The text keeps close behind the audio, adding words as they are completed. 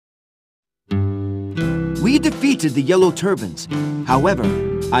We defeated the Yellow Turbans. However,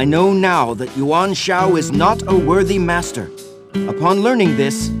 I know now that Yuan Shao is not a worthy master. Upon learning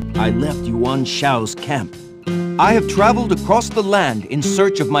this, I left Yuan Shao's camp. I have traveled across the land in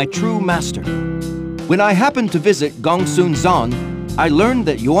search of my true master. When I happened to visit Gongsun Zan, I learned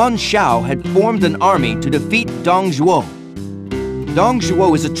that Yuan Shao had formed an army to defeat Dong Zhuo. Dong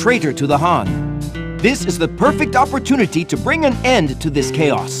Zhuo is a traitor to the Han. This is the perfect opportunity to bring an end to this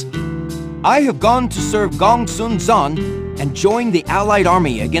chaos. I have gone to serve Gongsun Zan and join the allied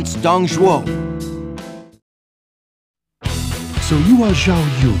army against Dong Zhuo. So you are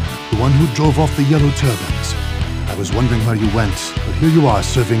Zhao Yun, the one who drove off the Yellow Turbans. I was wondering where you went, but here you are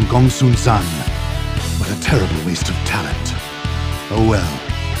serving Gongsun Zan. What a terrible waste of talent. Oh well.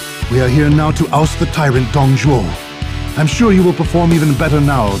 We are here now to oust the tyrant Dong Zhuo. I'm sure you will perform even better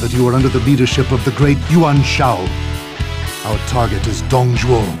now that you are under the leadership of the great Yuan Shao. Our target is Dong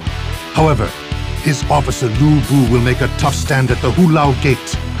Zhuo. However, his officer Lu Bu will make a tough stand at the Hulao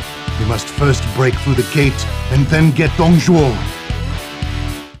Gate. We must first break through the gate and then get Dong Zhuo.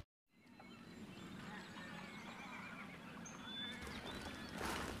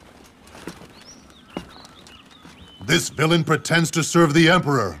 This villain pretends to serve the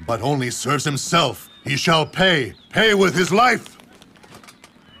Emperor, but only serves himself. He shall pay with his life.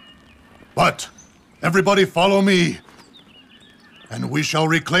 But everybody follow me, and we shall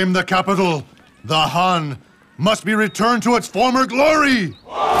reclaim the capital. The Han must be returned to its former glory!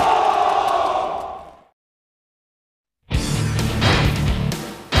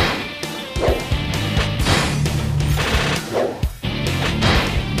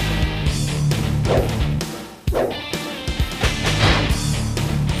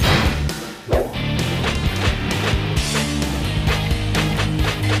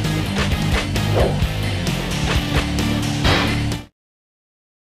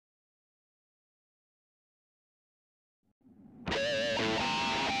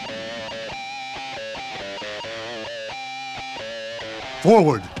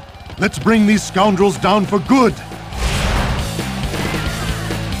 Forward! Let's bring these scoundrels down for good!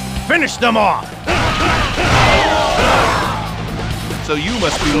 Finish them off! So you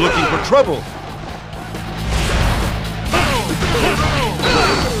must be looking for trouble.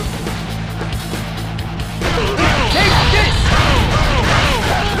 Take this!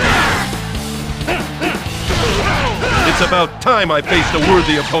 It's about time I faced a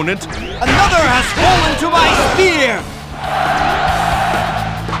worthy opponent. Another has fallen to my spear!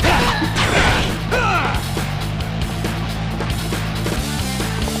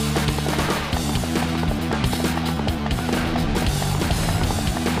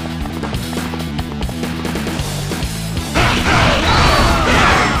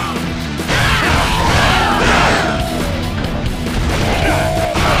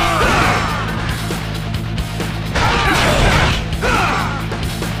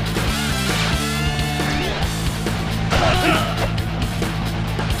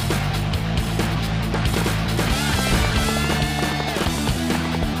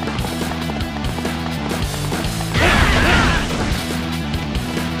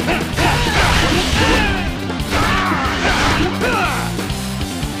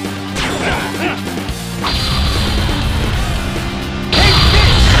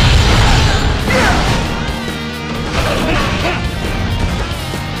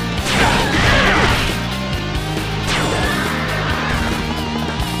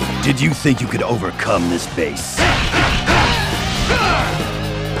 Did you think you could overcome this base?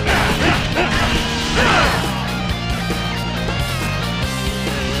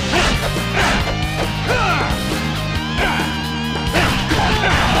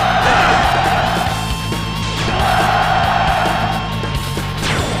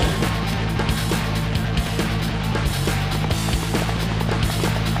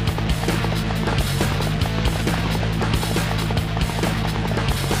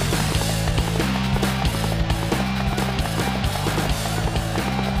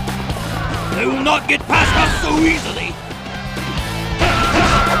 They will not get past us so easily!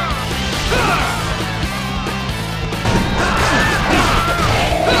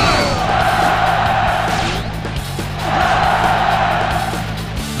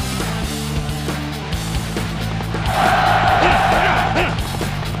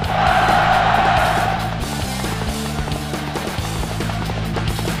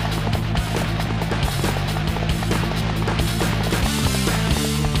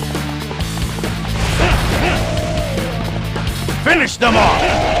 Finish them off!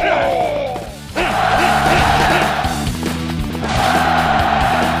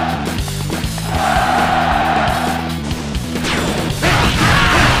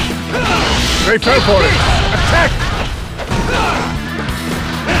 They fell for it! Attack!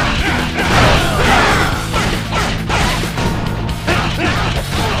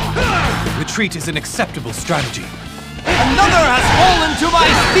 Retreat is an acceptable strategy. Another has fallen to my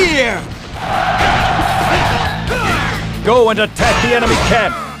spear! Go and attack the enemy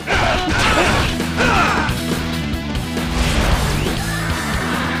camp!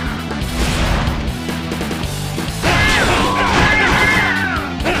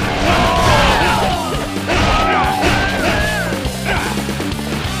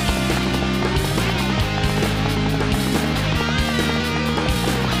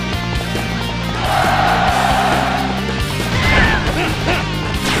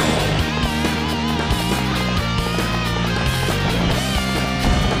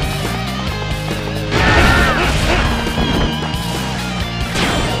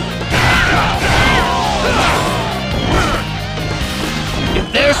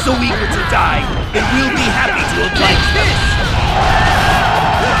 They're so eager to die, then we'll be happy to oblige them.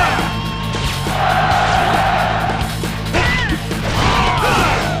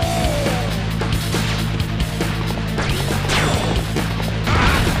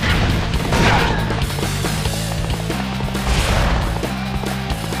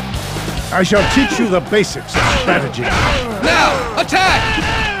 I shall teach you the basics of strategy. Now, attack!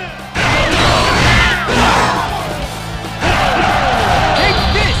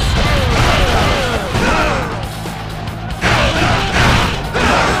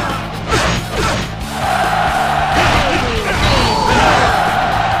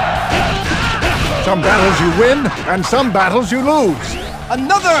 Some battles you win, and some battles you lose.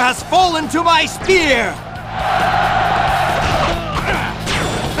 Another has fallen to my spear!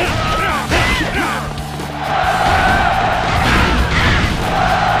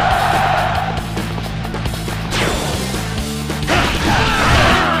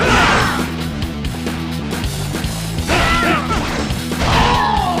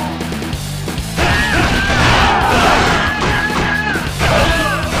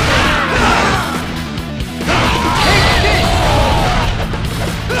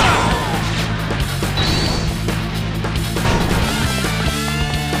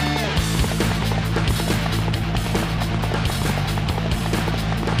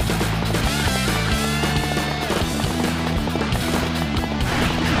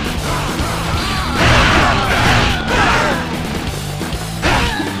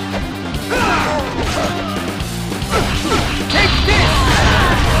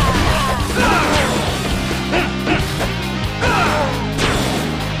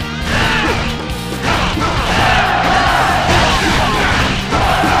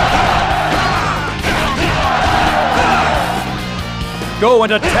 Go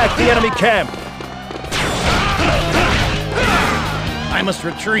and attack the enemy camp! I must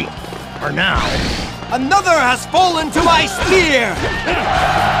retreat. For now. Another has fallen to my spear!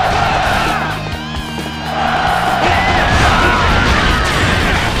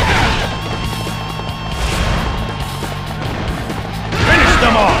 Finish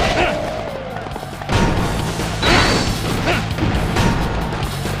them off!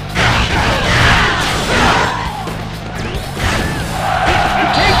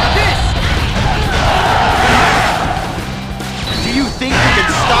 Do you think you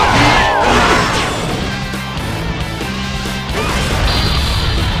can stop me?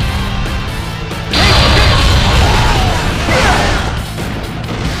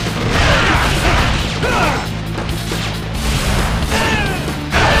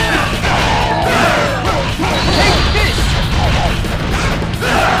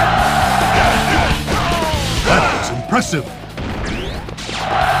 That was impressive.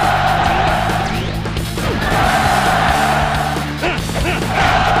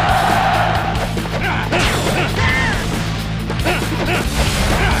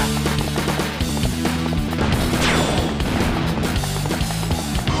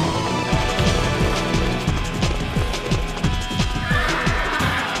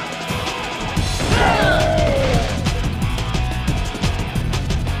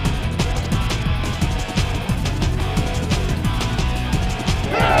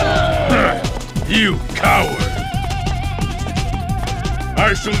 You coward!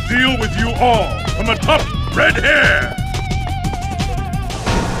 I shall deal with you all from atop red hair!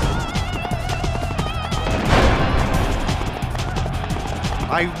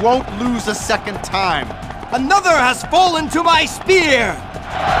 I won't lose a second time. Another has fallen to my spear!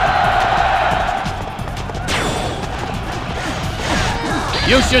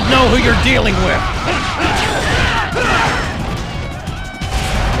 You should know who you're dealing with.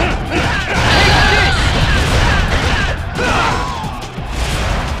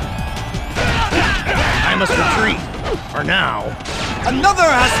 promised retreat. For now. Another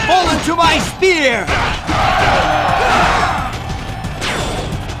has fallen to my spear!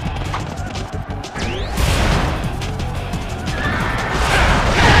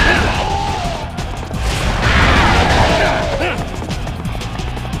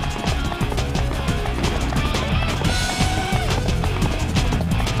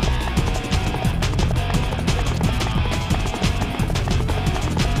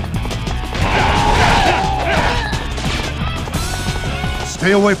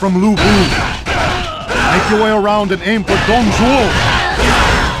 Stay away from Lu Bu. Make your way around and aim for Dong Zhuo.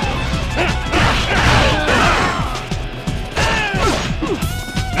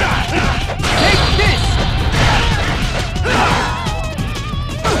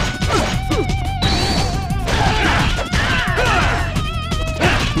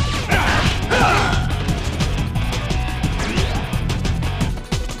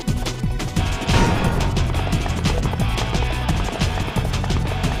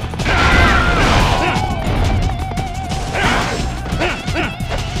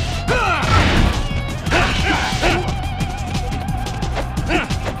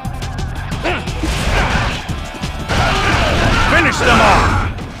 Finish them off!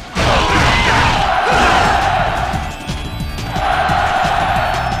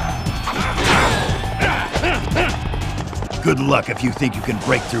 Good luck if you think you can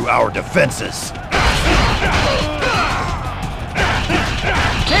break through our defenses.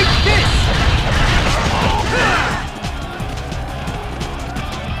 Take this!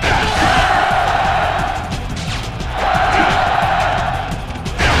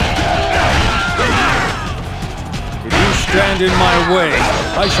 If you stand in my way,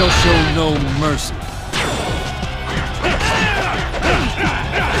 I shall show no mercy.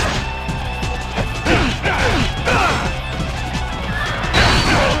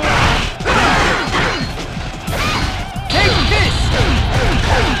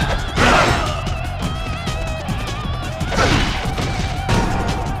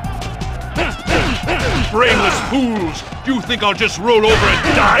 Brainless fools! Do you think I'll just roll over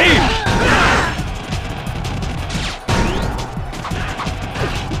and die?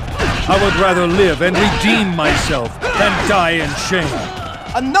 I would rather live and redeem myself than die in shame.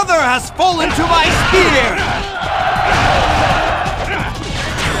 Another has fallen to my spear!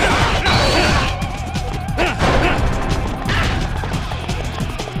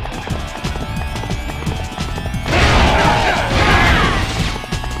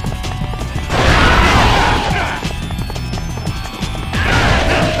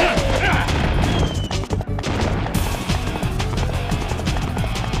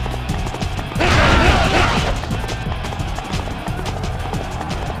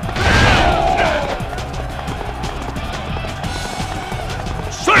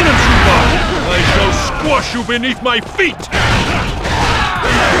 Squash you beneath my feet!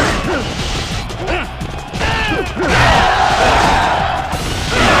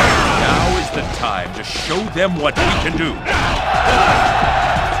 Now is the time to show them what we can do.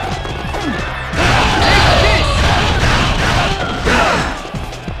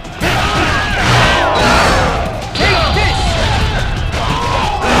 Take this!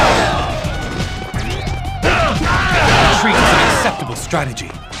 Retreat is an acceptable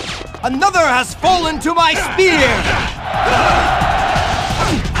strategy. Another has fallen to my spear!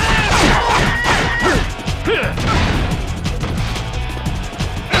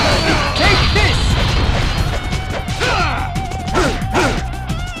 Take this!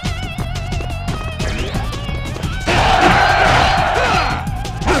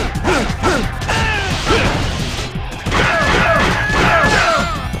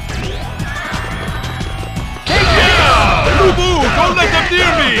 Boo-boo! Don't let them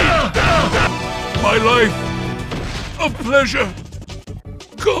near me! My life of pleasure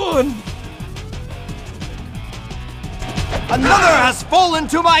gone. Another has fallen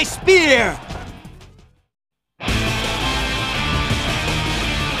to my spear!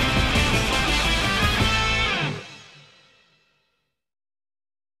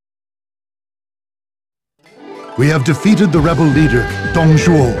 We have defeated the rebel leader, Dong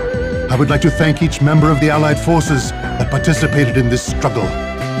Zhuo. I would like to thank each member of the Allied forces that participated in this struggle.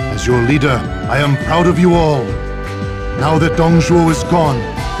 As your leader, I am proud of you all. Now that Dong Zhuo is gone,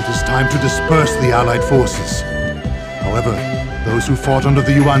 it is time to disperse the Allied forces. However, those who fought under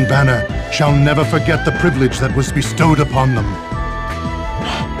the Yuan banner shall never forget the privilege that was bestowed upon them.